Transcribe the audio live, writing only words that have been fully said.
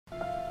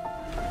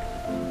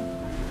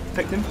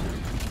Picked him.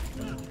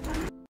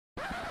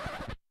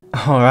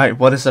 Alright,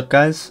 what is up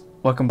guys?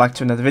 Welcome back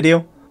to another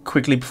video.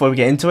 Quickly before we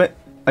get into it,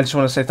 I just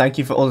want to say thank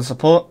you for all the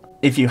support.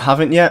 If you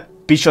haven't yet,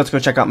 be sure to go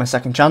check out my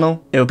second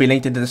channel. It will be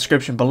linked in the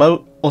description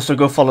below. Also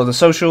go follow the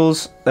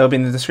socials, they will be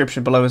in the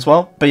description below as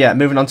well. But yeah,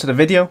 moving on to the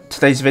video.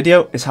 Today's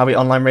video is how we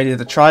online raided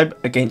the tribe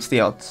against the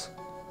odds.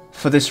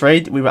 For this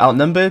raid, we were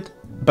outnumbered,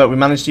 but we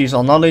managed to use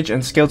our knowledge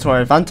and skill to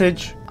our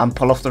advantage and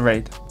pull off the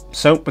raid.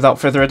 So without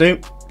further ado,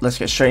 let's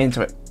get straight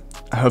into it.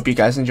 I hope you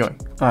guys enjoy.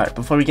 Alright,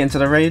 before we get into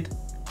the raid,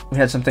 we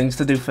had some things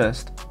to do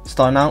first.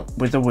 Starting out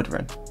with the wood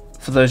run.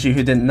 For those of you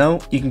who didn't know,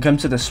 you can come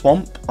to the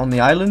swamp on the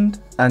island,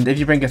 and if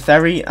you bring a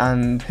ferry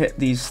and hit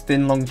these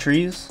thin long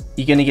trees,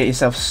 you're going to get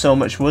yourself so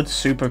much wood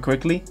super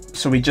quickly.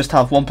 So we just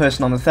have one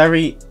person on the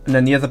ferry and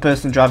then the other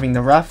person driving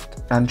the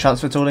raft and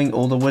transfer tooling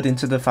all the wood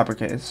into the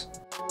fabricators.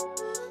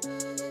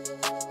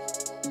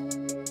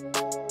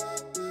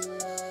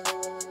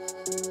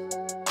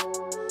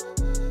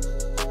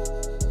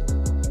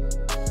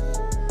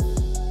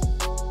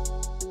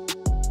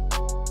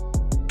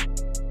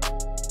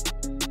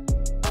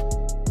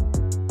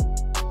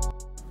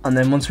 And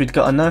then once we'd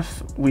got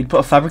enough, we'd put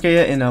a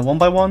fabricator in a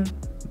 1x1,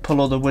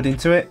 pull all the wood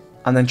into it,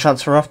 and then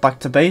transfer off back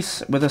to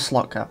base with a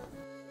slot cap.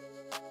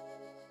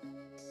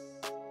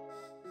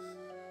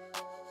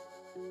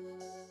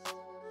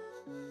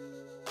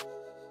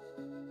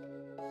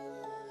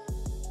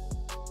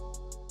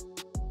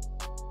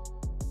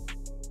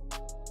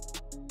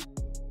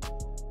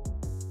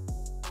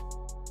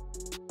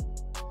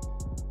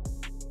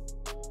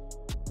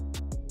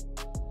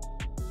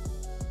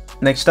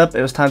 Next up,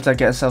 it was time to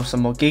get ourselves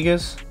some more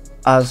gigas,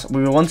 as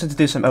we were wanting to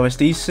do some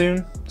OSDs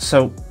soon,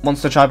 so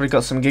once the tribe had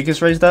got some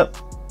gigas raised up,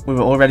 we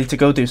were all ready to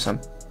go do some.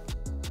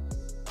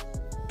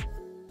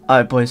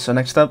 Alright boys, so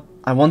next up,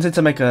 I wanted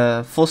to make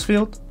a force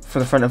field for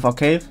the front of our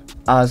cave,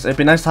 as it'd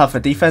be nice to have for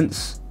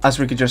defense, as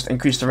we could just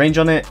increase the range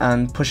on it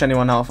and push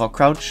anyone out of our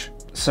crouch.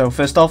 So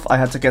first off, I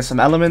had to get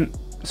some element,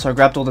 so I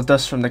grabbed all the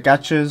dust from the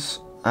gachas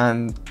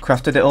and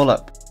crafted it all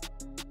up.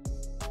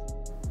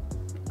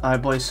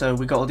 Alright boys, so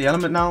we got all the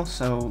element now,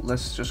 so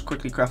let's just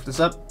quickly craft this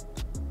up.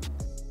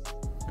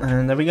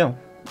 And there we go,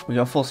 we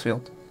got a force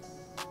field.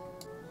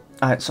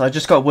 Alright, so I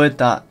just got word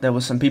that there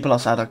was some people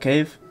outside our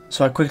cave,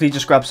 so I quickly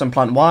just grabbed some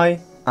plant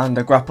Y and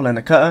a grapple and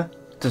a cutter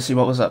to see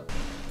what was up.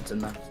 It's in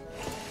there.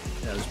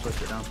 Yeah, just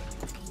push it down.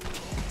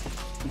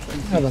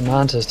 Yeah, the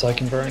mantis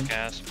taking burn. The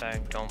gas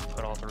bag, don't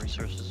put all the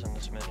resources in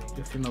this midi.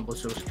 Your female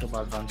bush was killed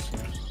by advance,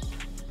 yeah.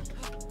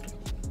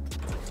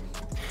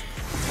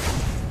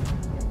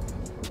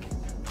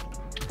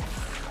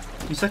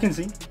 2 seconds,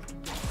 Z.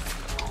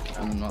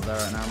 I'm not there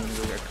right now, I'm gonna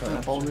go get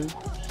cut.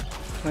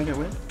 Can I get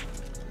away?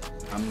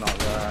 I'm not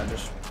there, I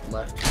just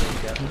left to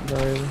get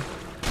Very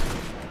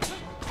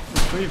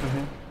There's 3 of them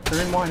here.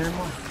 They're in Y, they're in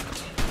Y.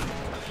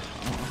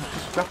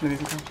 Just grab them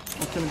if you can.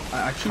 I'll kill them.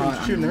 I Shoot can't,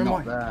 them, shoot them, they're in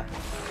Y. there.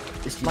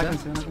 Is he I there?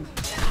 can see.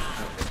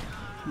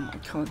 I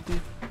can't do.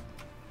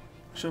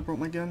 Should have brought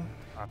my gun.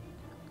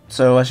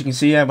 So as you can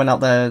see, I went out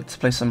there to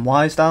place some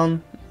Ys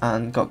down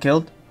and got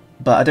killed.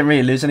 But I didn't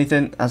really lose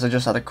anything, as I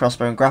just had a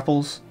crossbow and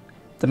grapples.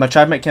 Then my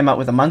tribe mate came out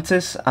with a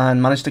mantis and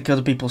managed to kill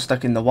the people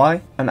stuck in the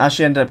Y, and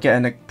actually ended up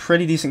getting a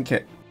pretty decent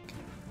kit.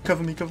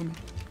 Cover me, cover me.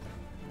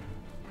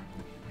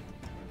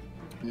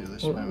 Yeah,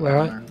 this where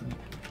are you?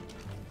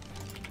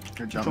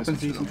 Your job Dropping is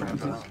to Z's and shoot them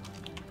dropping right Z's.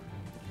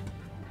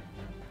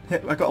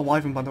 Hit, I got a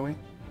wyvern by the way.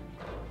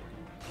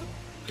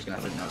 He's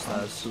gonna have it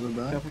downstairs. Super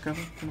bad. Careful,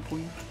 careful, gonna pull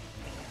you.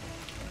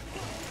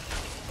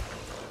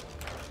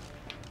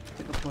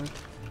 Hit the play.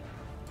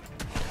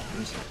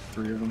 There's like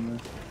 3 of them there.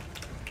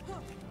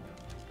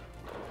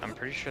 I'm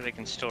pretty sure they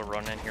can still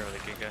run in here with a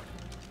giga.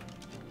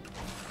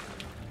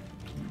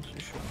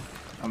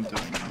 I'm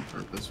doing it on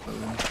purpose, by the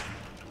way.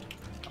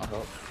 I'll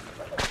help.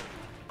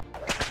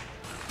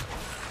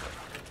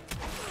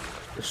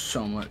 There's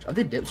so much. Are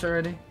they dips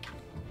already?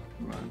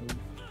 Right.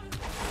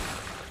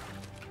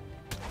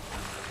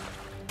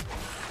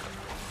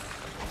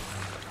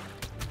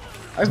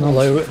 I've not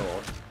like it.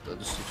 They'll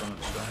just keep on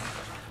destroying.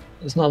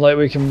 It's not like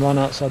we can run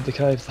outside the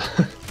cave.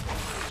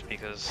 Just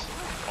because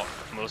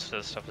most of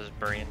this stuff is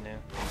brand new.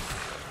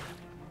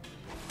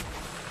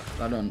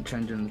 I don't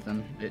change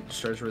anything. It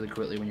destroys really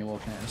quickly when you're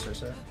walking it, so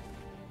set.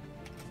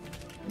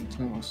 It's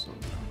gonna slow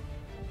down.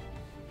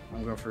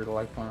 I'm going through the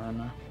light point right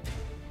now.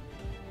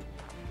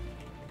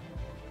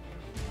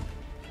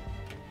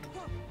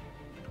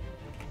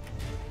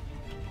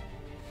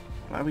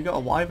 Right, we got a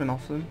wyvern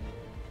off them.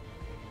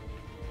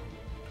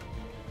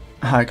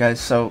 Alright guys,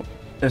 so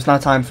it's now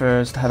time for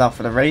us to head out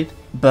for the raid,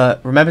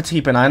 but remember to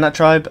keep an eye on that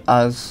tribe,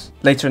 as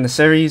later in the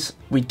series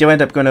we do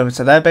end up going over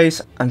to their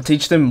base and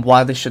teach them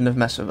why they shouldn't have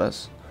messed with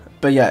us.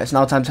 But yeah, it's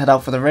now time to head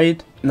out for the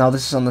raid. Now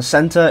this is on the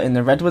center in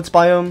the redwoods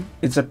biome.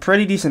 It's a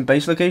pretty decent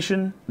base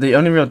location. The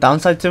only real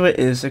downside to it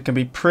is it can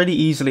be pretty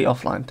easily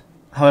offlined.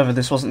 However,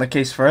 this wasn't the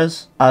case for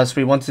us, as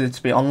we wanted it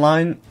to be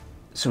online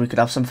so we could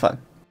have some fun.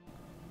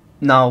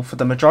 Now for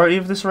the majority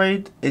of this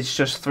raid, it's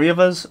just 3 of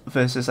us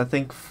versus I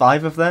think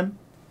 5 of them.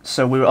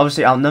 So we were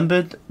obviously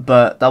outnumbered,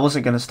 but that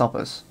wasn't going to stop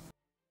us.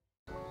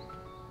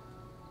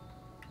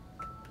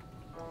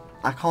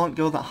 I can't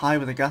go that high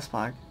with a gas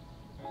bag.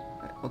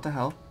 What the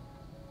hell?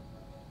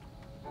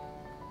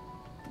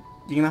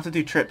 You're gonna have to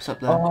do trips up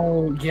there.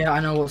 Oh, yeah, I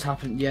know what's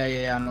happened.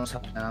 Yeah, I know what's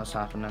happening.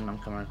 I'm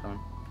coming.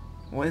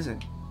 What is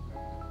it?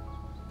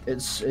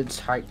 It's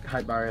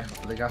height barrier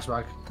for the gas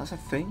bag. That's a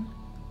thing?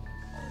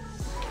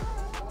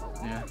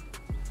 Yeah.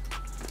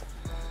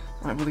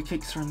 Right, well the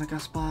kicks are in the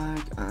gas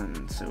bag,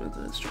 and so are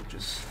the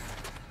structures.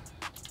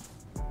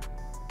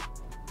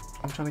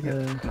 I'm trying to get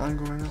an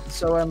angle right now.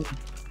 So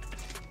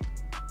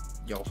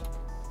yo.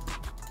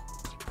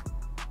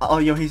 Oh,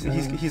 yo, he's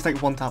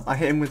like one tap. I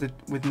hit him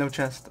with no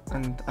chest,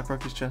 and I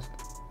broke his chest.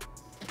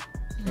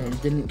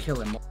 It didn't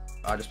kill him.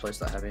 I just placed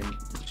that heavy.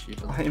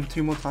 I hit him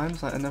 2 more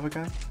times, like another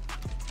guy.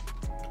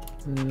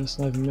 Yeah, it's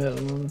not even me at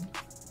the moment.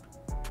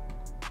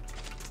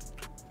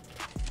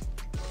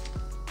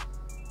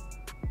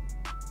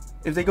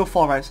 If they go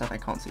far right side, I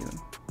can't see them.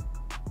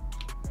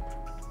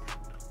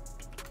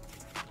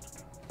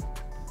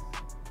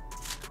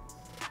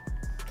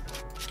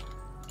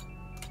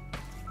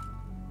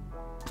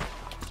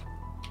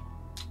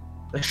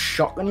 They're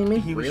shotgunning me?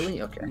 He was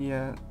Really? Okay.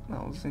 Yeah,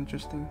 that was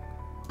interesting.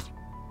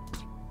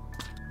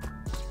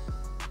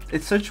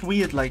 It's such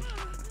weird, like,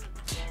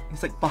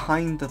 he's like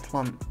behind the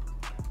plant.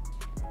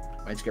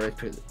 Wait to get ready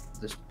to put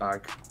this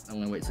bag. I'm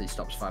gonna wait till he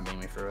stops firing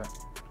me through it.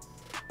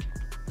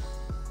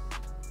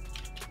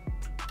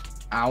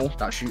 Ow,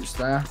 that shoots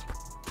there.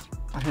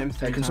 I hit him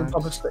 3 Hey, can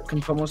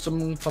times.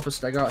 someone pop a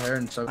steg out here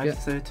and soak I it?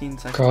 have 13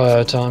 seconds.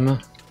 Cryo timer.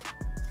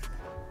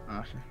 Oh,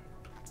 okay.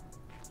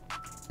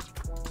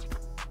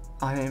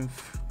 I am,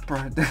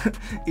 bro.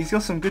 He's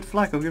got some good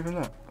flag. I'll give him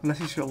that. Unless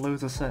he's got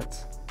loads of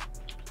sets.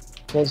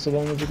 What's the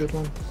one with the good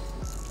one?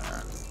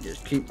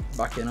 Just keep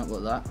backing up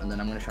like that, and then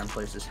I'm gonna try and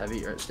place this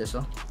heavy at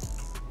Stissa.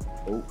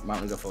 Oh, might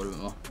want to go forward a bit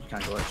more. You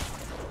can't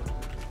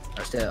glitch.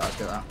 Let's do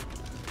that.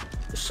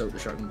 Just soak the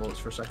shotgun bullets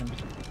for a second.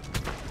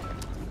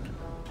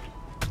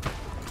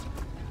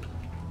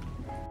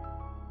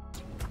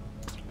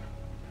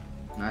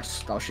 Nice.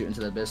 That'll shoot into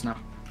their base now.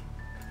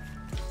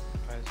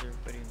 Why is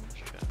everybody in the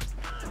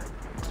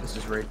chat? This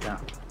is raid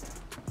cat.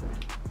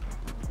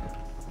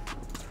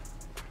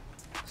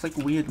 It's like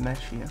weird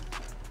mesh here.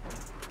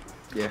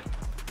 Yeah.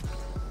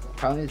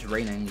 Apparently it's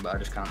raining, but I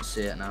just can't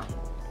see it now.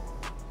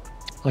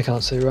 I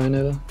can't see rain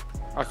either.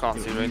 I can't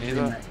see rain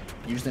either.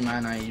 Usually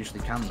mine I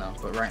usually can though,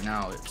 but right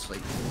now it's like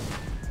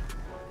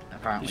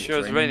apparently You sure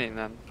it's raining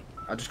then?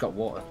 I just got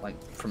water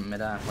like from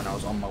midair when I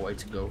was on my way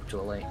to go to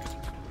a lake.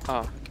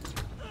 Oh.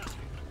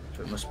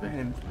 So it must I be. hit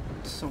him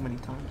so many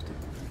times, dude.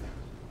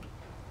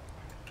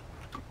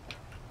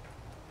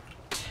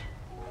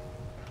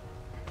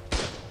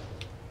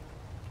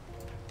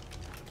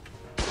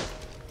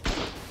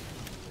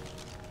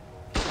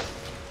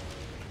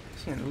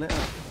 He's getting lit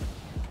up.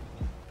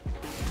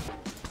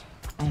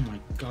 Oh my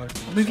god.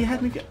 Move your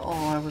head, move your...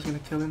 Oh, I was gonna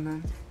kill him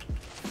then.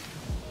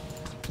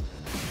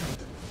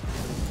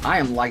 I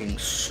am lagging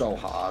so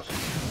hard.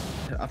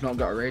 I've not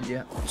got a raid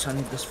yet, so I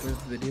need this for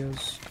the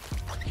videos.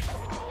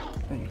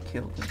 Oh, you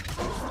killed him.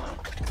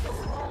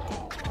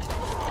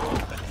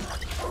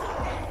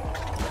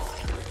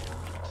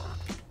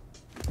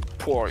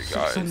 Poor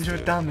guys.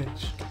 600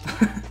 damage.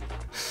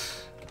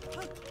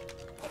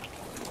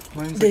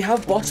 Mine's They like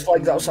have boss 400.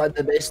 flags outside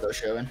their base though,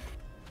 Sherwin.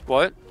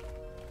 What?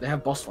 They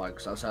have boss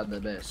flags outside their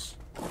base.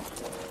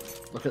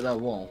 Look at their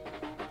wall.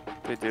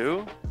 They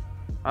do?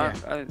 Yeah.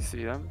 I didn't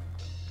see them.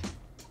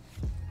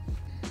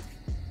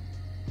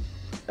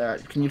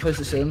 Alright, can you place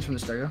the ceilings from the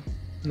stagger?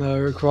 No, it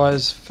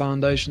requires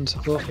foundation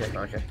support.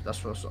 Okay,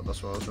 that's what I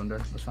was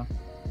wondering. That's fine.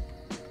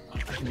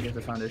 Can you give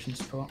the foundation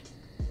support?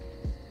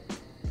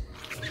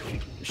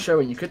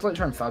 Showing, you could like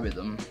try and fab it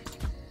them.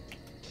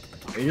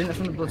 Are you doing it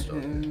from the blood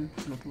store? From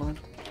the blood.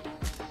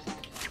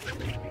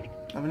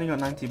 I've only got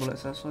 90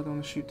 bullets there, so I don't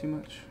want to shoot too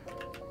much.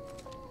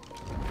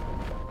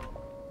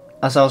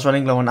 As I was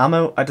running low on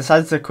ammo, I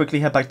decided to quickly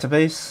head back to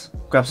base,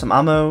 grab some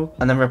ammo,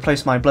 and then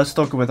replace my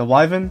Bloodstalker with a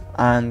Wyvern,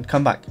 and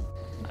come back.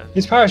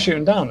 He's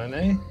parachuting down,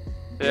 isn't he?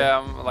 Yeah,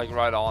 I'm like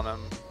right on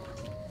him.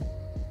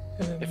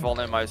 If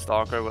only my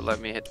stalker would let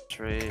me hit the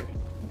tree.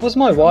 What's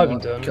my Wyvern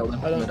doing? Kill them.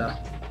 I don't.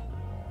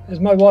 Is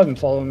my Wyvern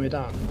following me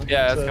down?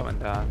 Yeah, it's So- coming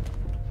down.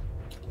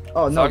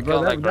 Oh no, Start bro,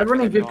 killing, they're, like, they're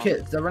running Griffin good if you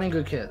kits. They're running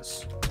good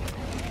kits.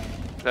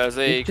 There's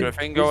a You could-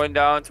 griffin going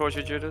down towards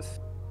you, Judas.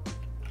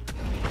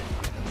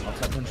 I'll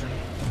tap punch him.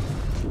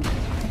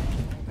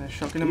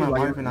 Shotgun in my You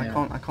like- Wyvern,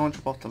 yeah. I can't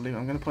drop off the loot.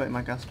 I'm gonna put it in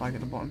my gas bag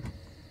at the bottom.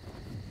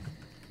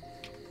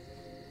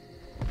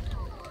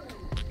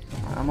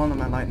 Right, I'm on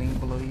my lightning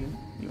below you.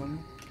 You want me?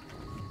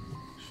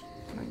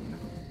 No, you know.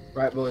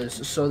 Right,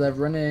 boys. So they're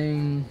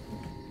running.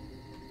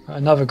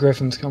 Another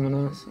Griffin's coming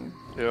I out. see him.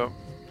 Yeah.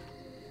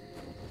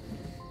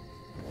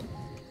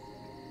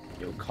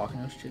 Yo,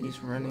 cocking those chilies.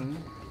 He's running.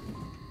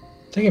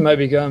 I think he might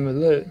be going with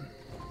loot.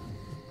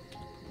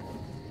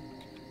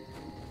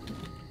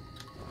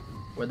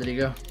 Where did he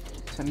go?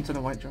 Send him to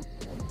the white drop.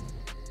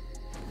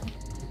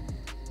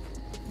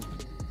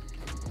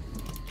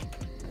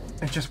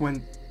 It just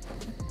went.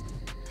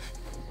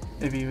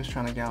 Maybe he was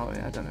trying to get out of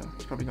it, I don't know.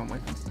 He's probably gone way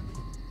faster.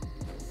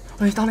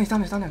 Oh, he's down there, he's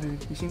down there.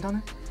 You see him down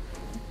there?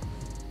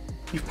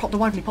 You've popped the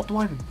wyvern, he popped the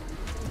wyvern.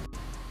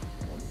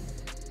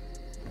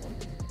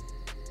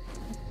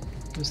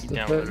 Just You the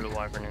downloaded pit. a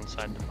wyvern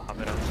inside to pop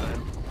it outside.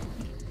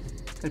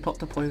 They popped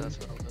the poison. That's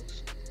what it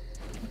was.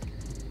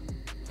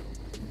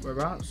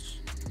 Whereabouts?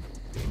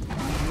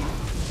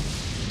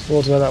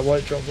 Towards where that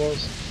white drop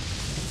was.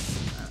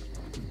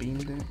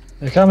 Beamed it.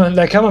 They're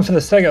coming for the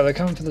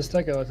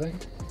stego, I think.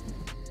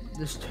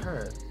 This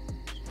turret.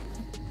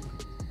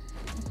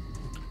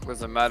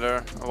 Doesn't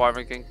matter. A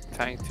wyvern can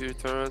tank 2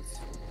 turrets.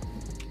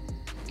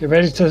 Get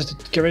ready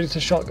to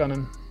shotgun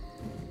him.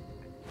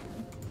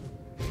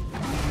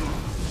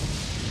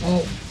 Oh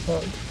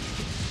fuck.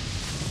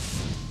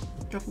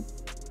 Careful.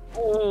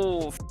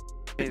 Oh,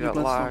 Your that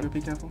blood's lag. not,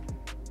 be careful.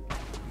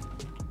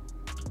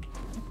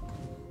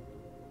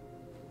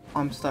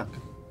 I'm stuck.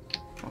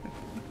 Okay.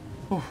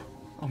 Oh,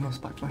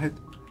 almost back to my head.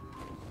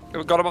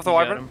 We got him off the You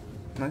got wyvern. him.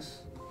 Nice.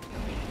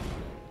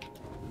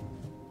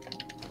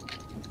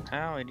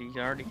 How did you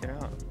already get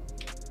out?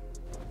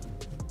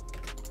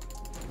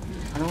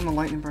 I don't want a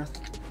lightning breath.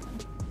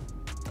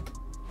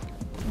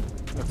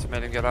 Let's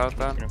make him get out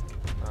then. Get him.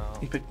 Oh.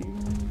 He picked you.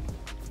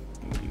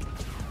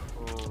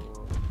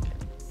 Oh.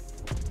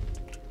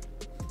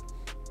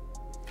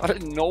 I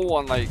didn't know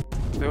one like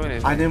do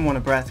anything. I didn't want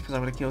a breath because I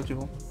would have killed you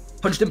all.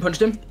 Punched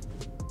him.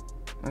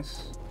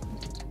 Nice.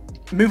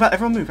 Move out,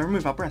 everyone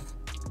move out breath.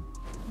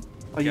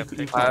 Oh, you, Yep, you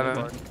take I can't.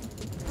 haven't.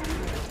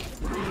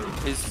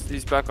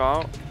 He's back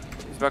out.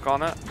 He's back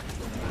on it.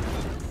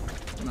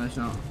 No, it's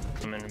not.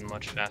 I'm in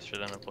much faster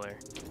than a player.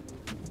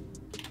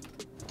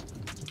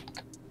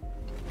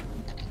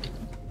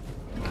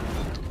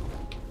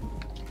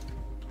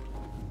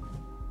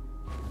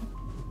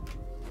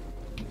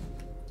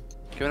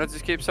 Can we not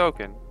just keep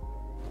soaking?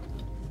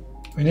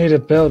 We need to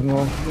build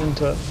more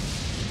into it.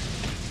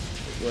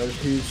 Who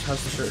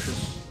has the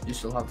searches? You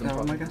still have them? No,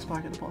 probably? my gas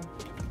back at the bottom.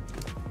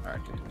 Alright,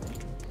 okay.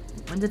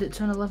 When did it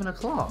turn 11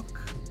 o'clock?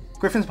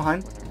 Griffin's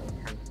behind.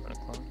 1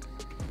 o'clock.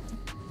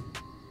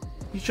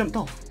 He jumped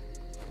off.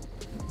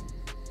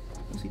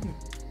 What's he doing?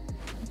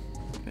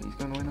 Okay, he's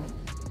going away now.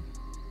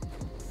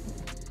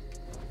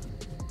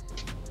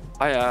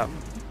 Ah, I am.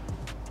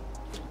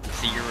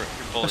 See, your The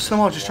bullet.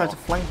 snowball just tried to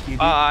flank you. Dude.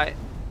 Bye.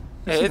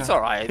 You see It's that?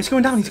 alright. It's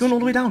going down. He's going all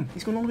the way down.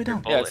 He's going all the way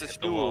down. Yeah, it's a Bullet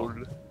hit the wall.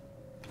 stool.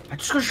 I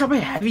just got shot by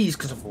heavies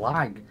because of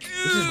lag.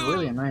 This is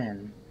really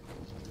annoying.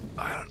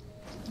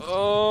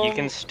 Oh. You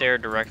can stare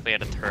directly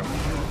at a turret when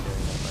you're doing that, by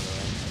the way,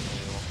 and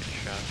you won't get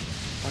shot.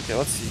 Okay,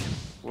 let's see.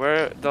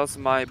 Where does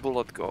my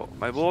bullet go?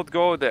 My bullet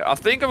go there. I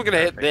think I'm gonna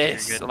hit Perfect, you're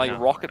this good and like now.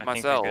 rocket I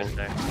think you're myself. good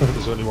there.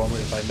 There's only one way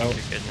to find out.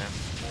 You're good now.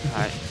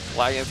 Alright,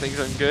 lagging thinks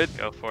I'm good.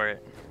 Go for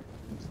it.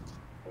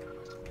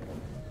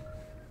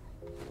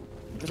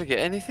 Did I get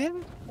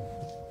anything?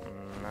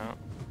 No.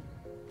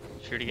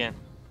 Shoot again.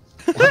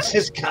 What's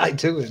this guy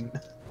doing?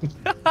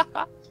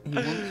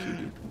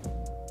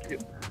 He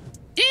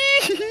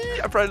wants you, dude.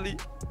 I'm friendly.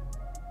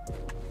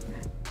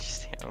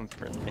 Just I'm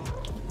friendly.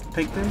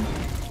 Picked him.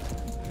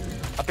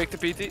 I picked a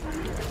PT.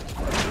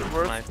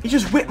 Worth. Nice. He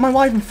just whipped my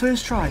wyvern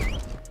first try.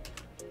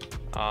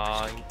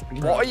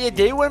 What are you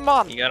doing,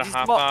 man? You gotta He's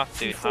hop not off,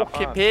 dude, hop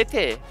Fucking off.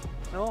 PT.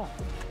 No,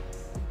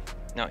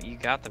 No, you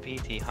got the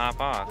PT. Hop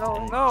off No,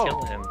 and no.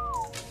 kill him.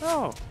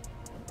 no.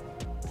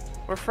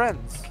 We're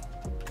friends.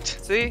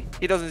 See?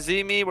 He doesn't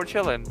see me, we're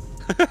chilling.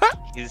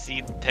 He's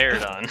eating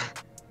pterodon.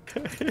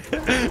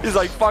 He's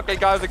like, fucking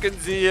guys, I couldn't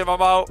see him,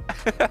 I'm out.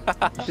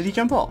 Did he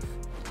jump off?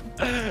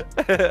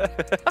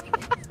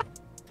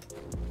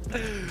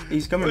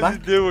 He's coming What's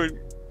back. he doing?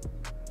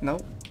 No.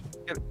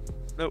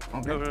 No,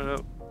 Okay. no.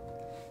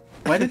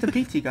 Where did the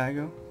PT guy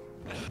go?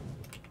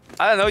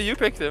 I don't know, you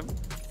picked him.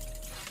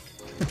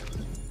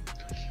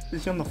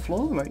 Is he on the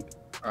floor? Like,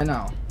 Right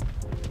now.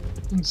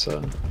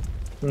 So,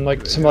 and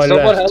like to my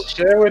Someone left. help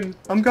Sherwin.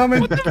 I'm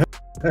coming.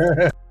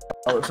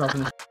 Oh, it's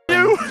happening.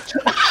 You!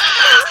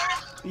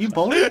 You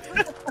bullet?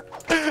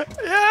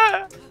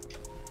 Yeah!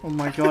 Oh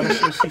my god, I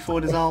should have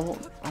C4'd his arm.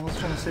 I was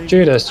trying to save you.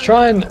 Judas,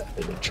 try and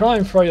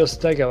throw your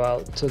stego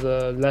out to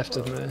the left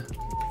of me.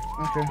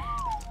 Okay.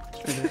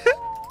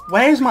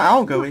 Where's my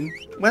owl going?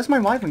 Where's my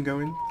wyvern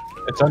going?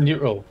 It's on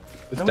neutral.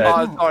 It's No, dead. it's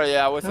Oh, not. sorry,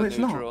 yeah, I was No, on it's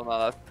not. neutral. No,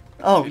 that's...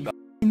 Oh, you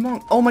f***ing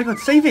monk. Oh my god,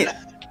 save it!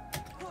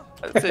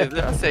 I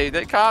saved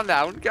it. Calm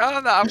down,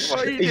 calm down.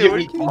 What are you You-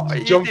 doing? you What are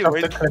you jumped off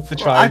doing? the cliff to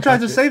try I and tried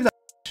to catch it. save that.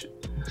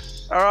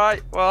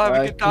 Alright, well,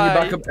 have a good Can you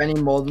time. back up any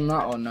more than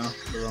that or no?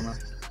 Lorana?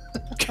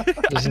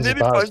 This is Nearly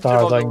about as punched far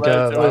him as on I the can go.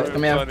 ledge, Like, it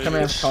Can we have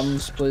was funny.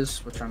 comms, please?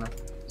 We're trying to.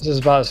 this is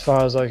about as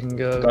far as I can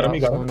go. Got him, without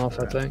you got falling him. off,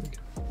 I think.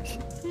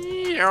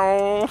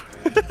 Ew.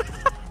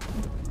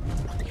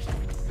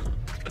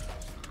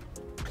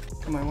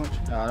 Come on, watch.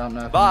 I don't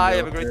know. If Bye, I'm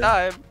have a gonna be great able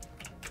time. to-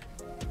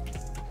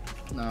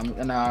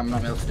 No, I'm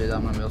not able to do that.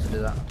 I'm not able to do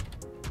that.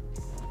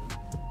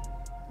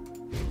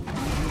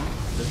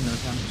 There's no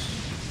chance.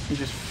 He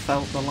just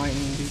felt the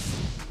lightning, dude.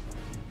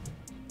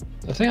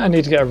 I think I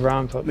need to get a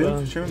ramp up there.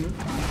 Move, sure, move.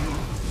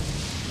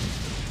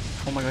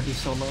 Oh my god, he's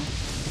so low.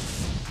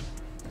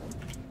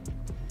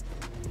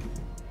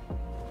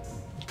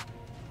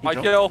 My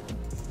dropped. kill.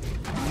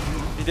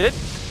 He did?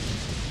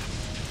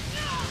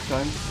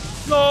 Going.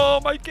 No,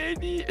 my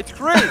KD. It's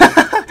Chris.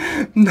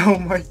 No,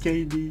 my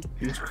KD.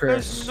 Who's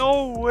Chris? There's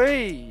no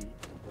way.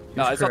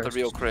 No, it's not the Chris?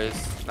 real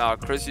Chris. No,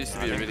 Chris used to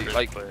be really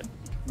like.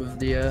 With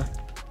the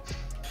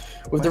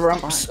Where's the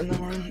ramps fire? and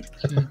the run.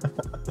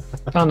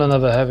 Found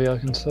another heavy I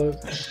can soak.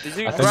 Did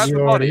you I grab think,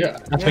 the body?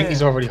 I think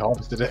he's already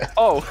harvested it.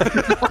 Oh.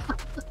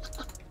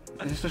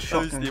 It's a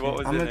shotgun. see what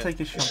was I'm in gonna it. take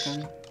a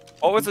shotgun.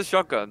 What was the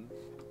shotgun?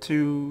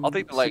 I'll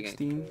take the legging.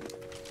 16.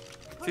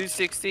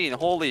 216.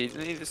 Holy, you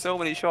need so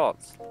many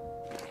shots.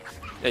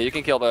 Yeah, you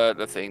can kill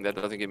the thing that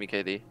doesn't give me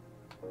KD.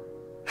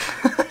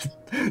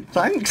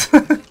 Thanks.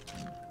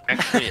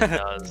 Actually, it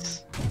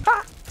does.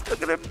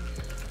 Look at him.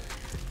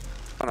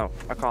 Oh no,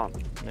 I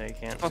can't. No, you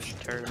can't. Oh.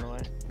 Just turn him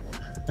away.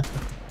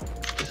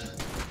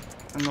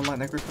 I'm gonna light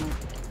that grip on.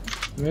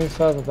 Move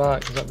further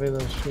back, because that be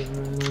the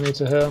shooting me. I need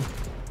to heal.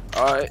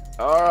 Alright,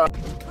 alright.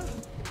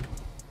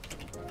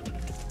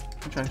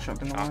 I'm trying to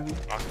shotgun the wyvern.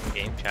 Fucking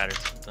game chat or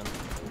something.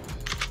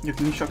 You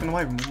can use shotgun the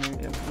wyvern.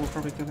 We'll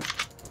probably kill it.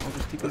 I'll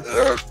just keep it.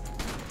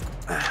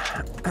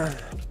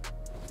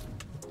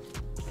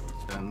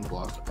 And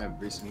block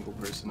every single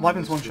person. on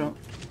Wyvern's this one field.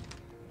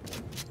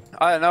 shot.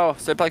 I don't know.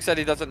 Simplex said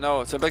he doesn't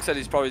know. Simplex said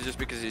he's probably just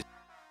because he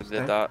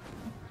did that.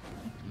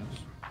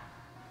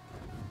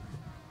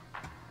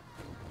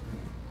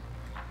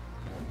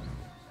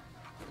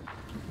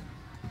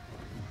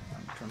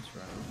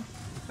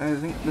 I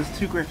think there's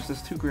two griffs.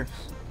 There's two griffs.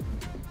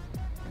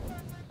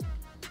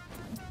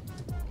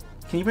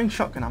 Can you bring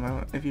shotgun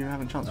ammo if you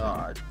haven't chance?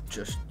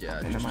 Just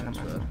never just mind,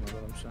 transfer. never mind.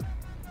 What I'm saying.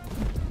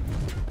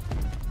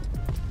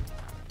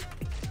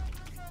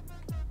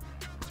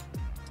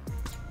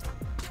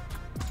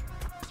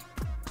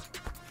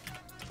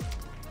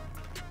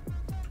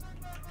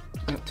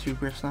 I got two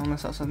griffs now,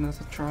 unless that's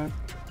another tribe.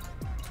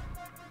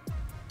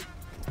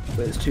 Wait,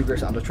 there's two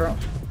griffs and a trap.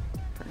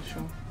 Pretty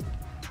sure.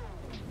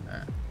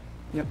 Alright.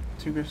 Yep,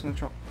 two griffs in the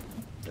drop.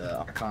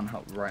 I can't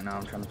help right now.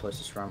 I'm trying to place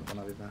this ramp when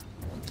I'll be there.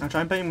 I'll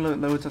try and bait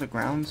him lower to the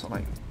ground, so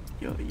like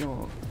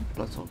your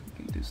blood talk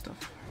can do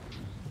stuff.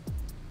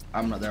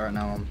 I'm not there right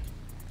now. I'm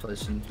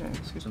placing Yeah,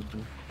 that's good.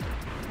 something.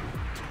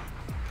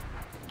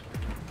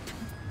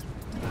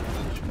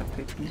 Trying to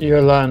pick him. You're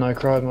alone, I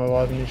cried my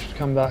wife, and you should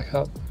come back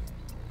up.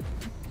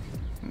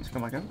 Let's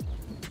come back up.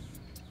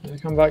 Yeah,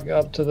 come back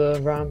up to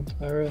the ramp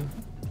area.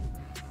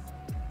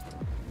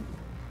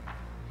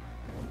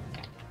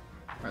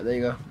 Right, there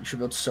you go. You should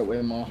be able to soak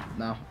way more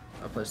now.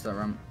 I placed that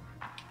ramp.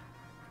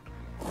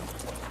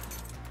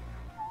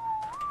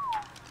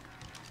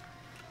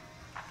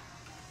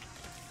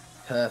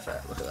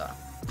 Perfect, look at that.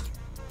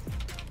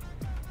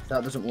 If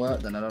that doesn't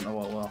work, then I don't know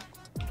what will.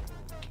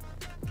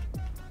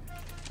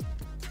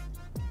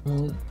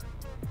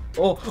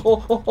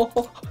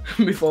 Oh.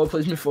 Move forward,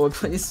 please, move forward,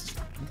 please.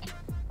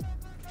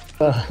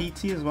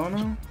 PT as well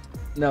now?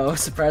 No,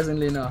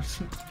 surprisingly not.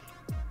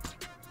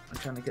 I'm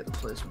trying to get the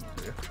placement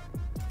here.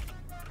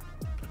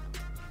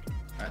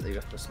 Alright, there you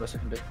go. That's the best I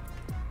can do.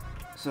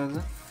 So is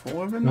there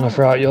four of them? I'm gonna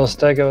throw out your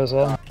stego as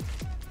well.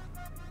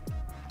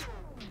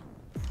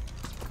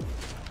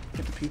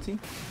 Get the PT.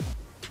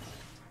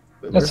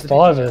 Wait, There's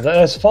five of them.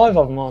 There's five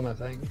of them on, I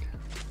think.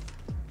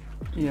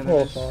 Yeah, Four or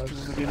there's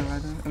five. a Vino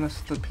right there.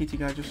 Unless the PT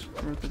guy just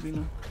wrote the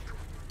Vino.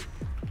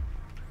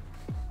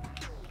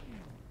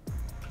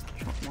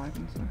 Shot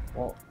wyverns there.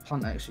 What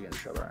plant X are you getting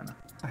shot right now?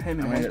 I hit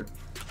him I'm in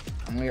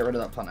gonna get rid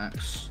of that plant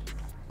X.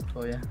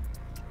 Oh yeah.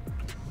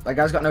 That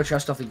guy's got no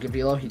chest off the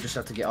Gavilo, he just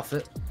had to get off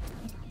it.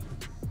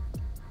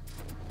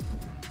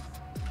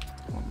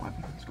 One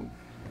wyvern, let's go.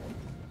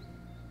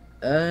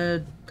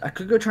 I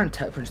could go try and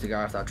tech punch the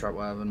guy off that trap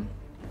wyvern.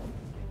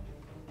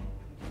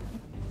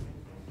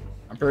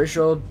 I'm pretty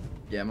sure.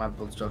 Yeah, my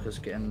Bloodstalker's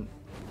getting.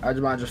 I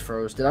might just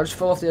froze. Did I just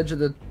fall off the edge of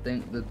the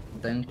thing?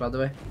 By the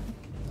way,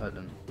 I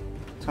didn't.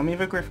 Tell me if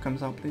a griff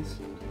comes out, please.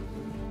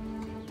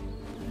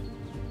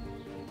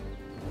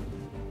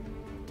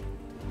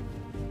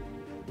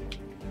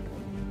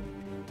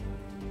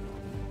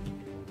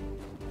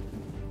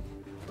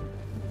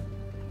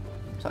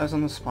 So I was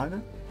on the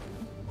spider?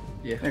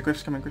 Yeah. Yeah,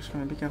 griff's coming,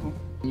 be careful.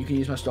 You can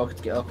use my stalker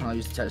to get up, and I'll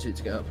use the tech suit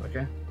to get up.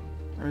 Okay.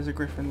 There is a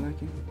griffin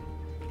lurking.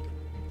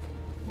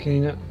 Can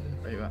you not?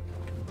 There you are.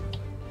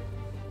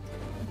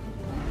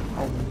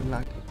 Oh,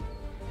 lag.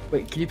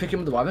 Wait, can you pick him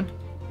with the wyvern?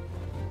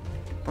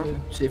 Probably.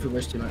 See if it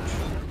weighs too much.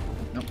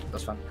 Nope,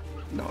 that's fine.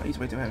 No, he's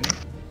way too heavy.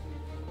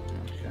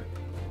 Okay.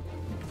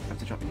 I have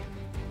to drop him.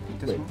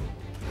 This Wait. one.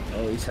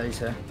 Oh, he's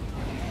here.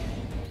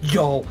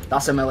 Yo,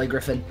 that's a melee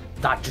griffin.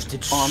 That just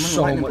did Oh, I'm gonna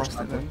so lightning much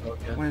blast it damage. then.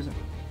 Okay. Where is it?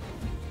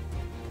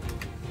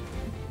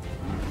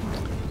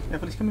 Yeah,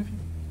 but he's coming for you.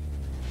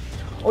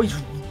 Oh, he's.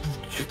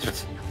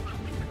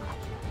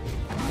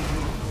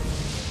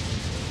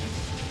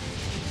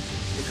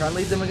 You try and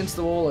lead them against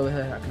the wall over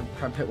here. I can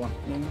try and pit one.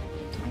 Yeah.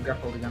 I'm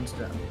grappled against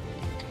it.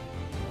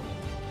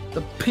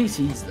 The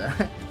PT's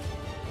there.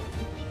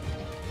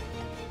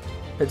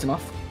 Pits him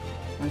off.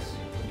 Nice.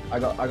 I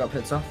got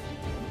pits off.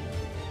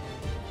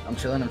 I'm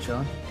chilling. I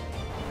don't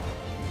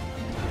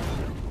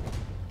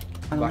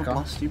Back know on.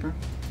 blast you, bro.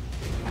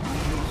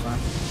 It's fine.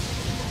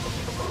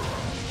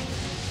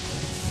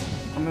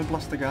 I'm gonna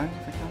blast the guy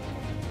if I can.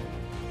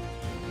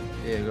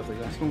 Yeah, go for the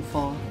guy. He's going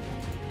far.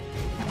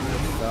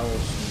 That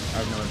was... I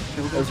have no idea.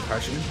 Killed That was him.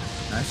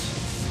 parachuting. Nice.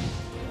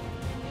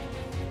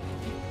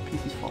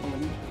 PC's following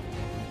me.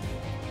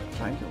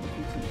 Try and kill the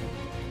PC.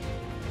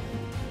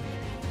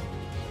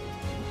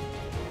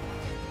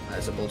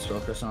 There's a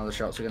Bullstalker, so now the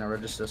shots are gonna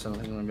register, so I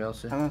don't think I'm gonna be able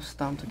I to. don't have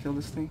stam to kill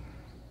this thing.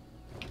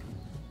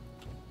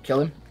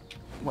 Kill him.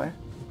 Where?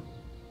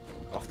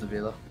 Off the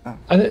velo.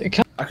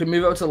 I could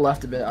move out to the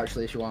left a bit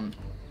actually if you want.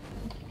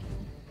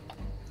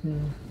 I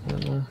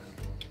don't know.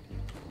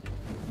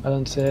 I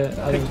don't see it.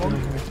 I Pick don't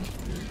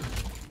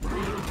one.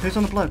 Who's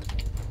on the blood?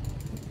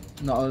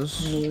 Not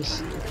us.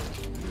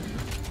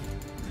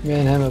 Me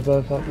and him are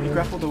both up You here.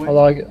 grappled away.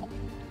 Although I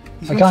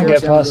He's can't gonna get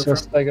seriously past go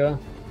this Lego.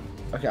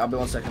 Okay, I'll be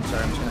 1 second,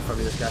 sorry, I'm just gonna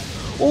probably this guy.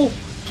 Oh!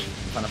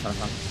 Fine.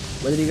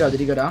 Where did he go? Did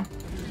he go down?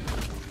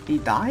 He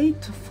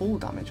died to full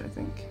damage, I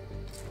think.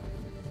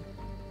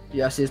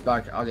 Yeah, I see his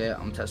back. I'll get it.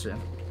 I'm testing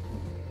him.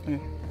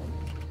 Okay.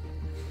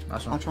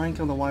 Nice I'll one. try and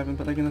kill the wyvern,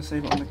 but they're gonna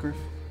save it on the griff.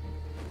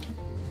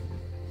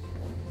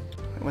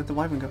 Where'd the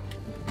wyvern go?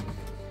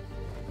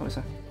 Oh, is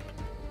there?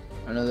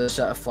 Another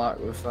set of flat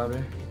with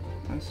Fabi.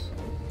 Nice.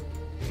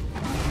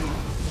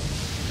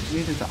 Just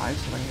needed to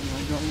isolate him,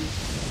 I got him.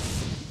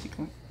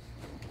 Basically.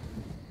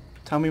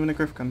 Tell me when the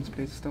griff comes,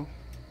 please, still.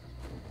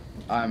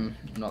 I'm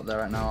not there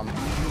right now. I'm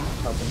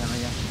helping him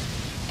again.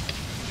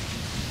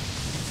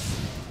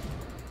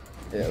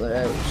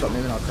 Yeah, stop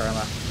moving. I'll carry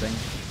my thing.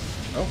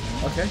 Oh,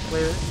 okay.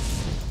 Wait.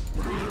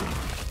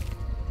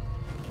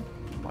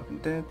 Wyvern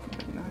dead.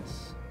 Very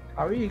nice.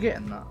 How are you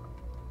getting that?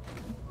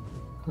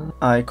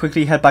 I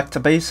quickly head back to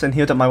base and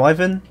healed up my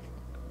wyvern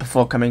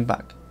before coming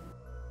back.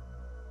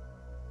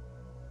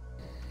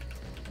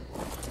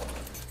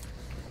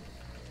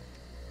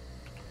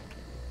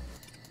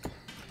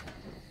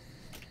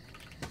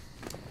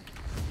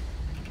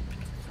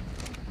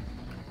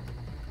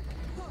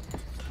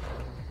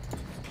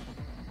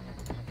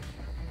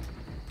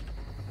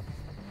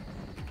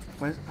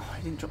 Where's... Oh,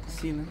 I didn't drop the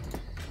ceiling.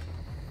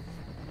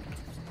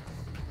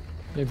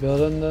 You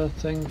building the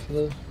thing for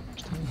the...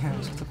 Yeah,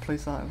 just to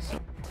place that. So.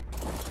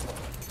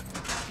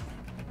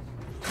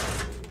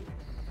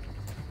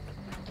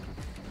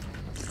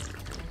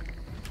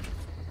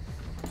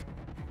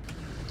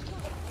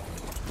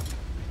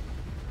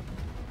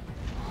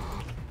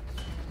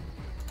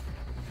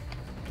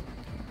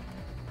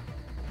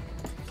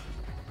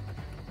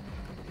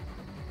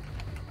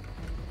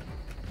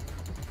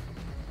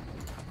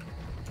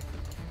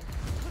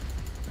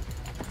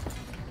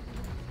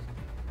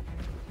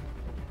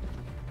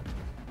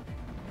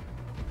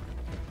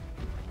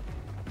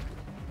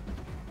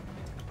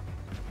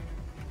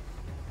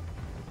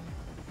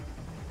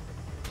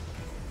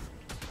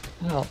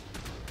 Help.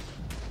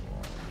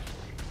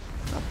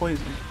 That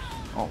poison.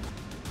 Oh.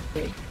 I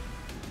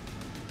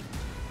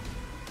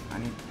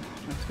need...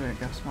 Let's go get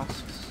gas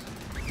masks.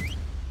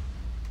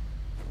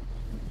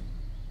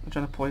 I'm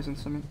trying to poison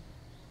something.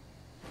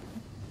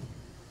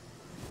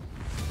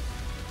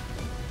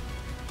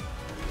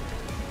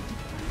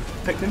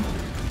 Picked him.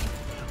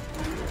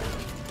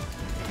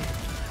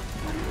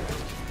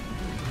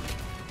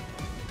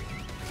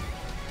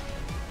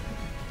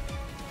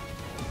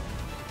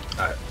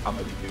 I'm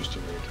gonna be used to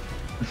it.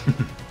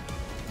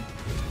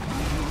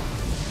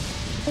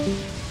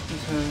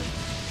 He's hurt.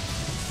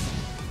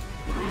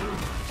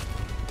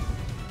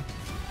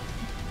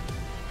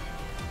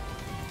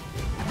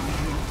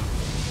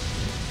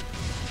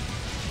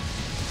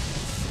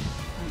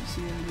 I don't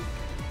see him.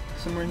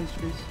 Somewhere in his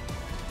trees.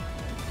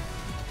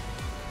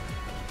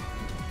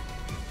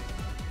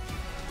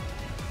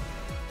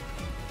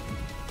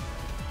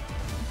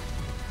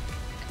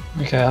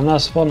 Okay, I'm now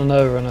spawning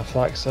over in a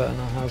flak set and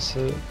a house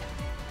suit.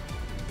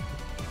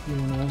 You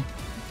know.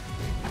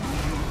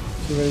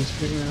 You ready to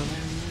pick me up?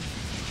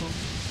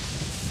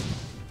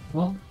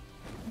 What?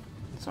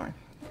 Sorry.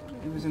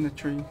 He was in the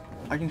tree.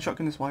 I can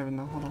shotgun this wyvern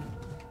now, hold on.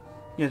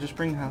 Yeah, just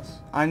bring Haz.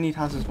 I need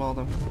Haz as well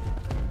though.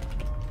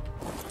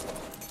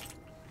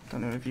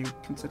 Don't know if you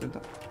considered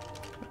that.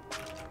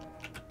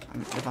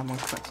 If I'm more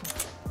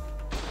expensive.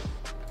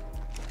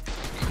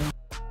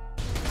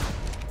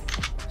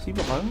 Is he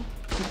below?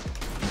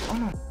 Oh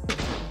no.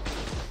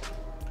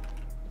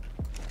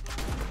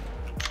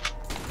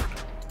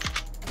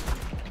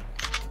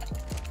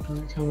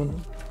 Come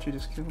on. She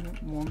just killed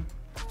it. One.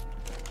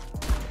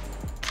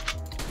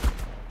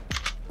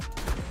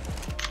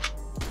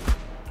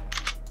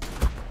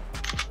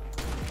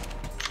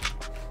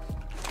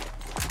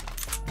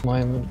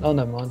 Mine. Oh,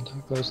 never mind.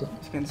 I'll close it.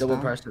 He's getting Double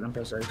stabbed. press it and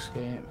press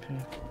escape.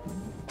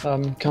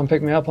 Come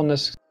pick me up on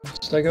this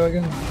Lego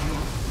again.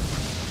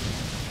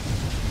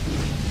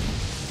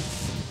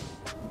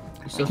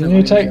 Still Can think you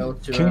we take- be able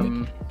to, can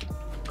you-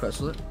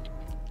 Quetzal it?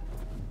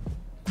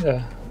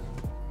 Yeah.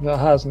 That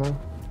has now.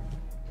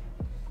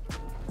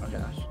 Okay,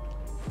 nice.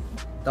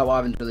 That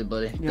wyvern's really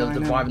bloody. Yeah, the I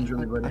know. wyvern's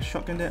really I bloody.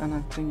 shotgunned it and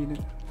I think you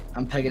did.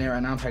 I'm pegging it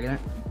right now. I'm pegging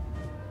it.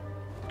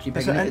 Keep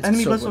There's pegging an it. enemy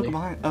It's so bloodsucker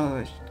bloody. behind. Oh,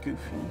 it's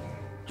goofy.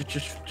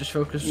 Just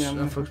focus. Yeah, I'm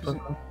gonna focus.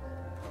 focus it.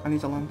 I need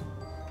to land.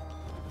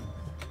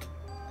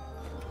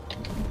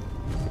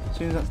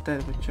 soon as that's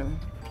dead, we're chilling.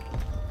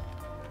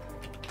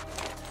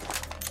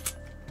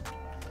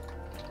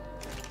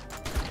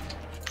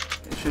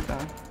 It should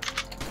die.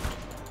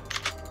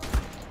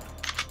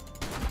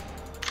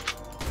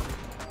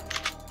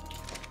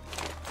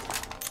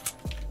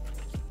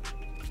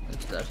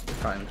 It's dead. They're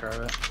fighting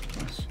the it.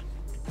 Nice.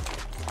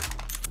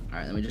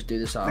 Alright, let me just do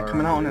this hour. They're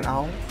coming out on an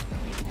owl. Be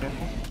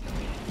careful.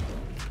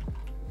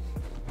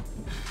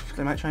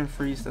 They might try and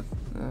freeze the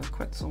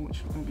Quetzal,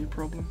 which won't be a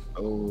problem.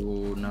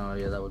 Oh no,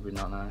 yeah, that would be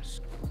not nice.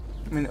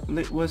 I mean,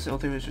 worst it'll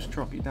do is just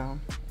drop you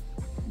down.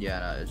 Yeah,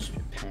 no, it's just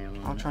a pain.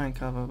 I'll try and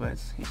cover, but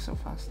he's so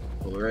fast.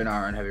 Well, we're in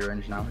our own heavy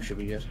range now, it should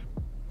be good.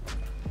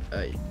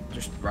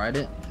 Just ride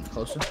it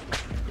closer.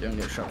 You don't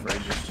get shot for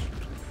ages.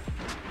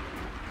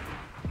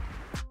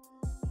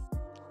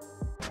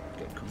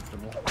 Get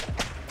comfortable.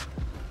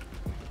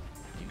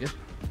 You good?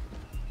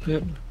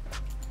 Yep.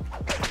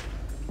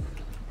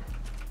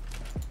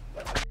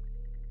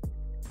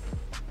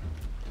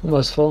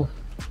 Almost full.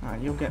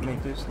 Alright, you'll get me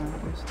boost now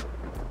at least.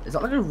 Is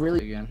that like a really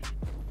again?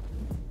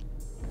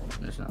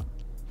 No, it's not.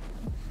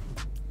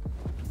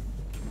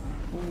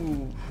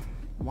 Ooh,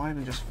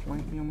 Wyvern just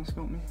flanked me, almost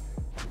got me.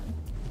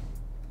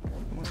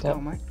 Let's Stop.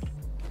 go, mate.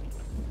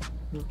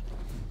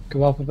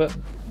 Go up a bit.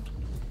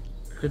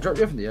 Could drop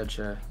you off the edge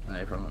here. No,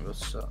 you probably won't go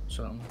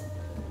something.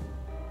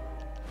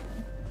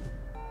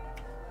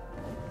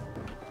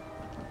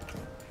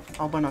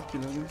 I'll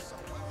binoculars.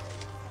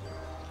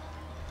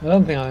 I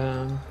don't think I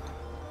am.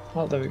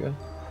 Oh, there we go.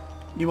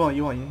 You are,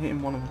 you're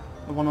hitting one of them.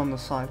 The one on the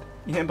side.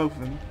 You're hitting both of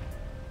them.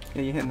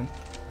 Yeah, you're hitting them.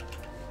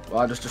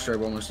 Well, I just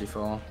destroyed one with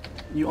C4.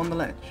 You on the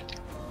ledge?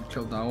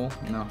 Killed the owl?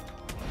 No.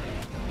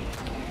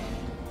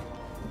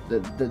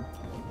 There's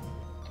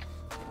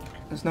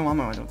no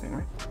ammo, I don't think,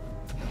 right?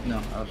 No,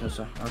 I don't think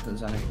so. I don't think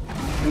there's any.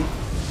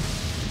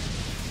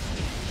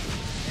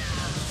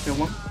 Kill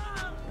one.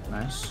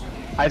 Nice.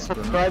 I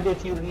subscribe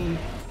if you leave.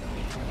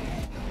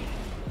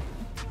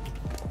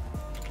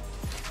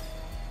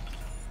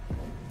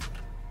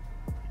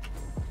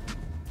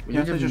 We You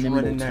have to just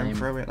run in there tame. and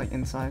throw it like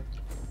inside.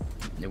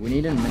 Yeah, we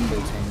need a nimble tame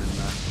in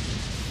there.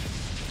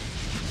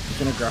 He's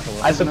gonna grapple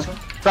us. I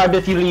subscribe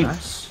if you leave.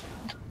 Nice.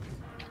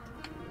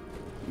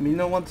 Me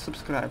no one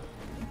subscribe.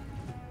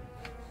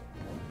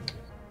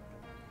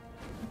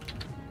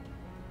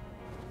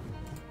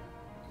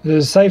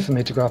 Is it safe for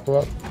me to grapple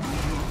up?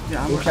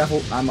 Yeah, Be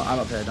careful. I'm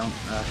up here. Don't. I'm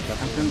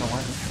Careful. doing the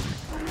Wyvern.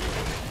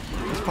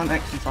 Just plant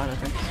X inside, I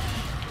think.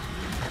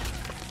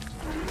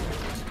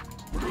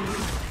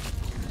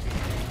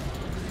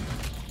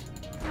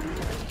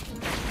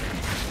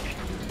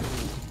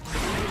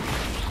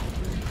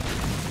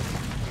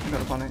 I got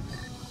the plant X.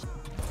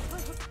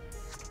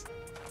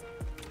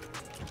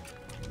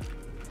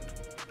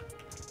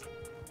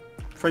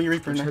 Throw your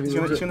Reaper in there. He's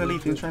gonna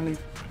leave. He's trying to leave.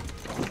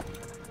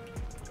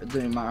 It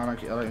doesn't matter. I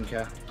don't even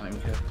care. I don't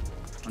even care.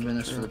 I'm doing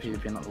this for the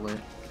PvP, not the loot.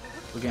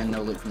 We're getting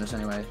no loot from this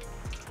anyway.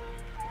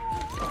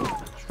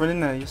 Just run in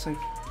there. You're safe.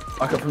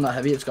 Back up from that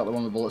heavy. It's got the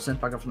one with bullets in.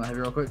 Back up from that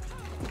heavy real quick.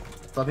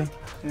 Flappy.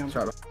 Yeah.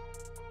 Sorry.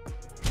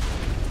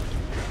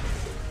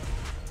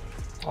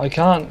 I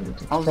can't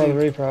I'll throw the zoom.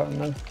 Reaper out and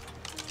then.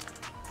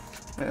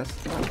 Wait,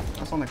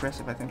 that's on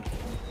aggressive, I think.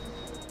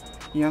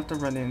 You have to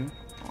run in.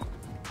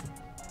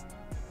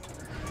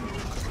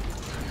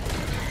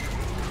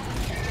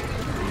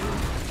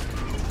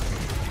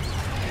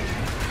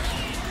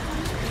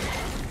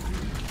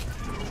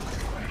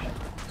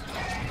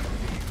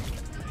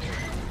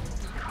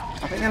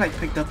 I think they like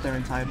picked up their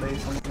entire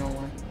base, I'm not gonna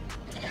lie.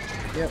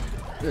 Yep.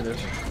 It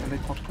is. Yeah, they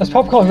popped There's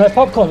popcorn, they're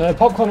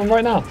popcorn on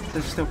right now.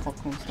 There's still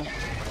popcorn stuff.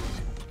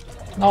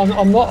 No,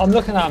 I'm not, I'm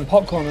looking at them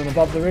popcorn and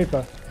above the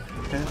Reaper.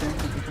 Okay,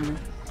 something from me.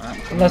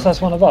 Alright, Unless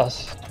that's one of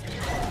us.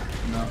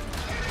 No.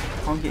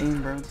 Can't get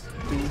in, bro.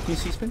 Can you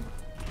see spin?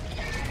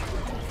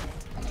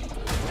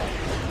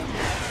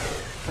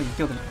 Oh, you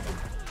killed him.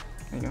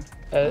 There you go.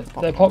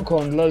 They're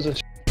popcorn, loads of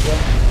yeah.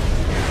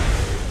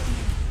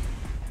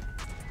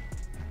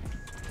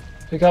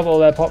 Pick up all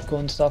their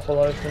popcorn stuff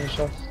while I finish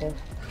off stuff.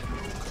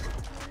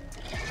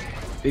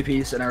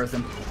 BPs and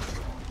everything.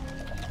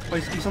 Oh,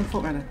 he's on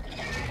foot right now.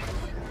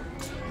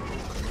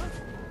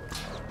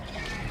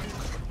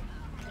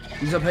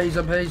 He's up here, he's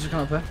just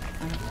come up here.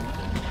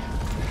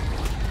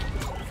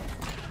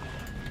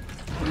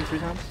 Hit him 3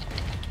 times.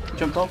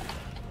 Jumped off.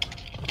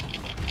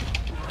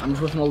 I'm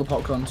just whipping all the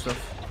popcorn stuff.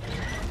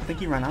 I think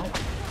he ran out.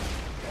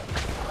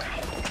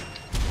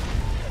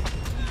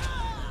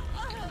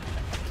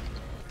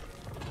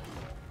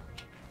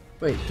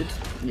 Wait,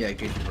 yeah,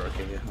 good for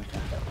okay, yeah, okay.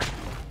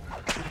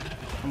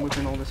 I'm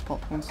whipping all this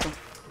popcorn stuff.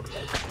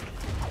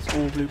 It's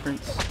all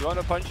blueprints. You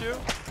wanna punch you?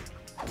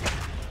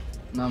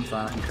 No, I'm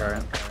fine, I can carry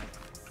it.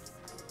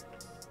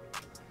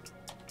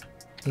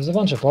 There's a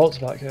bunch of bolts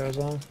back here as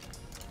well.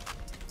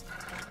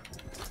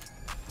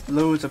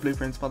 Loads of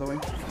blueprints, by the way.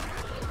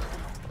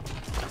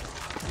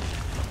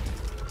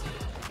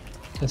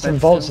 There's some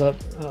Beds bolts still. up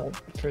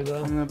through there.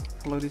 I'm gonna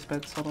blow these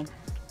beds, hold on.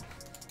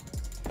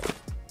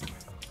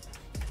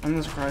 I'm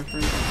gonna cry for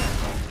it.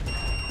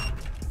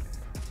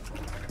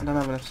 I don't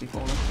have an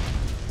FC4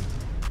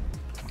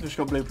 though. Just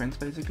got blueprints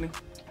basically.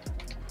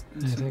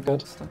 And some Anything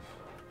good? stuff.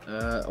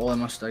 All in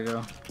my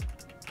stego.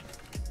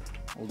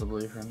 All the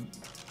blueprint.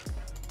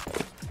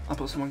 I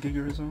put some on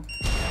Giga as well.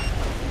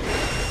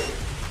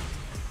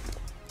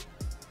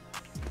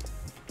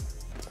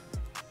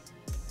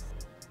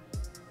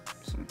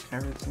 Some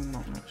carrots and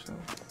not much though.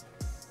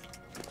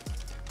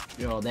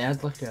 Yo, they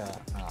had like a.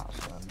 Ah,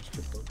 sorry, I missed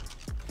your book.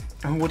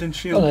 A wooden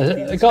shield.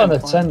 I got an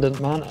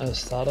Attendant Mantis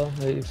starter,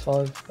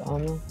 85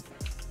 armor.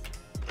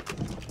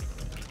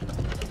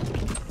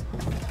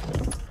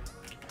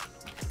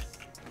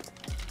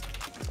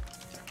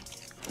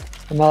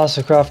 A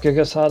Mastercraft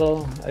Giga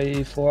saddle,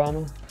 84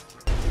 armor.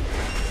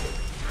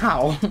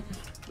 How? There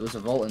was a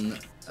vault in.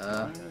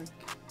 Nah.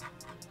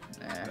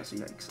 That's a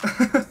yikes.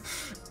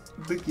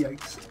 Big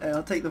yikes.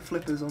 I'll take the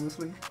flippers,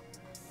 honestly.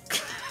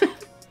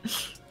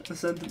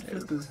 Ascendant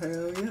flippers,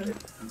 hell yeah.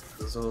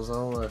 This was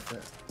all worth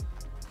it.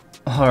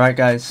 Alright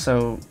guys,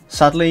 so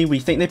sadly we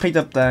think they picked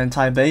up their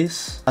entire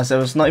base, as there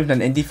was not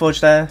even an indie forge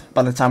there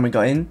by the time we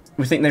got in.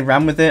 We think they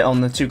ran with it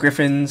on the 2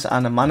 griffins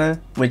and a mana,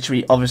 which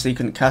we obviously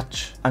couldn't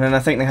catch. And then I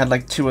think they had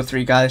like 2 or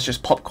 3 guys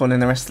just popcorning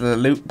the rest of the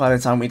loot by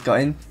the time we got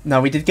in.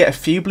 Now we did get a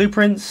few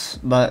blueprints,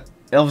 but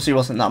it obviously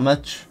wasn't that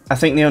much. I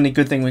think the only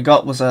good thing we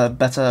got was a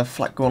better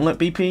flat gauntlet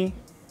BP,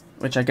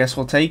 which I guess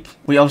we'll take.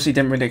 We obviously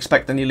didn't really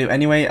expect any loot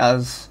anyway,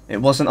 as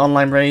it was an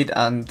online raid,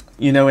 and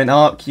you know in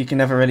ARK you can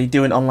never really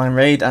do an online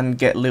raid and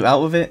get loot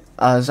out of it,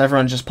 as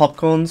everyone just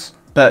popcorns.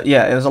 But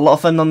yeah, it was a lot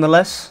of fun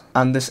nonetheless,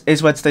 and this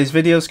is where today's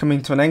video is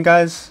coming to an end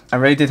guys. I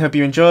really did hope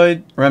you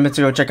enjoyed. Remember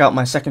to go check out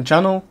my second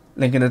channel,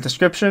 link in the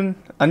description,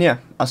 and yeah,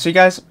 I'll see you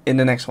guys in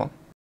the next one.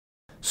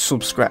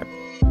 Subscribe.